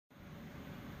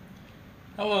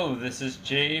Hello, this is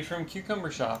Jay from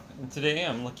Cucumber Shop, and today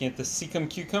I'm looking at the Sikkim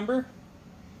cucumber.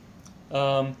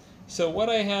 So what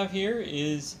I have here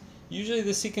is usually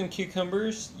the Sikkim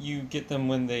cucumbers, you get them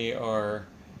when they are,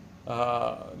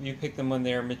 you pick them when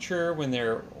they're mature, when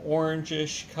they're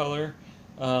orangish color.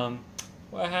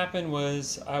 What happened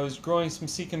was I was growing some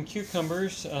Sikkim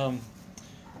cucumbers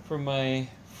from my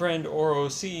friend Oro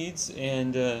Seeds,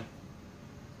 and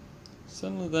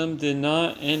some of them did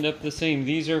not end up the same.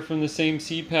 These are from the same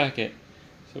seed packet.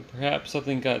 So perhaps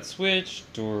something got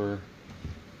switched, or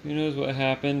who knows what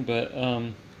happened, but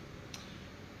when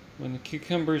the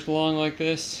cucumber's long like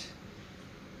this,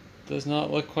 it does not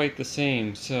look quite the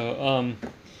same. So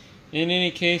in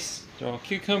any case, they're all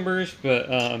cucumbers,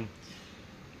 but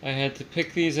I had to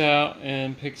pick these out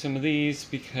and pick some of these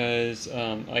because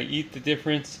I eat the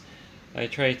difference. I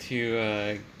try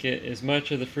to get as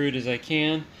much of the fruit as I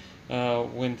can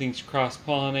when things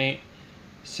cross-pollinate,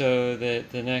 so that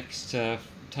the next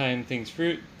time things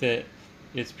fruit, that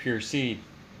it's pure seed.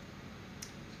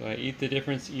 So I eat the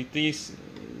difference, eat these,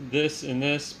 this and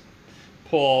this,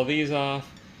 pull all these off,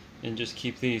 and just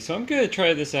keep these. So I'm going to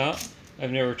try this out.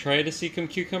 I've never tried a Sikkim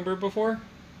cucumber before,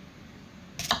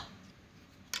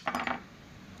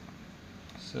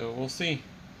 so we'll see.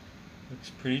 Looks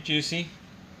pretty juicy.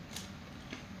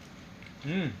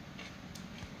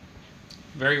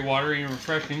 Very watery and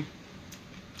refreshing.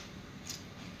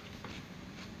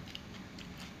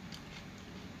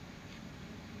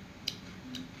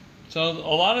 So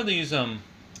a lot of these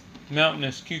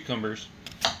mountainous cucumbers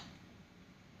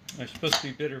are supposed to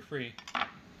be bitter free.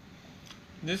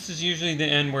 This is usually the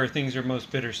end where things are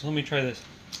most bitter, so let me try this.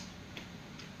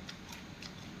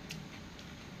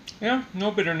 Yeah,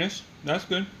 no bitterness. That's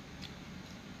good.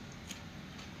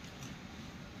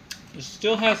 It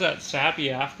still has that sappy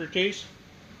aftertaste.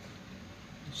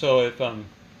 So if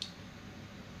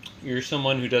you're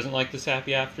someone who doesn't like the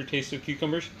sappy aftertaste of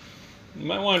cucumbers, you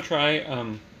might want to try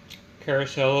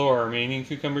Caracello or Armenian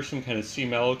cucumber, some kind of sea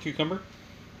mellow cucumber.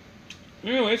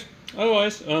 Anyways,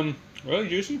 otherwise, really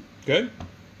juicy, good.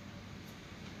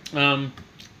 Might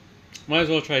as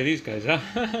well try these guys.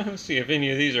 Let's see if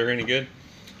any of these are any good.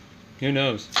 Who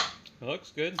knows? It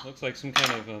looks good. Looks like some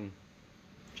kind of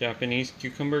Japanese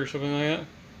cucumber or something like that.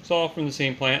 It's all from the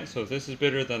same plant, so if this is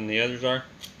bitter than the others are.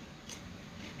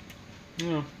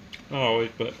 Not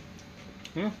always, but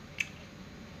well,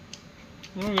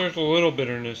 there's a little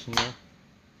bitterness in there.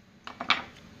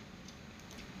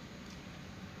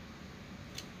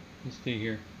 Let's see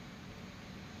here.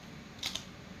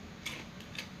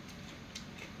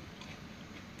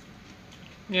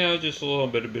 Yeah, just a little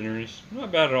bit of bitterness.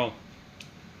 Not bad at all.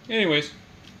 Anyways,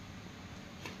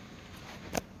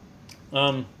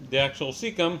 the actual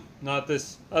Sikkim, not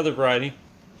this other variety,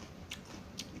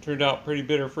 turned out pretty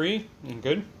bitter free and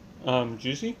good,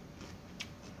 juicy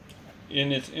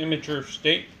in its immature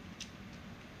state.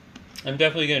 I'm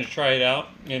definitely going to try it out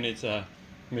in its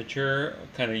mature,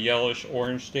 kind of yellowish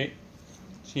orange state.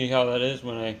 See how that is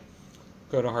when I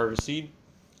go to harvest seed.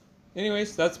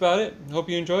 Anyways, that's about it. Hope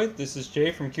you enjoyed. This is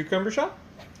Jay from Cucumber Shop,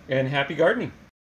 and happy gardening.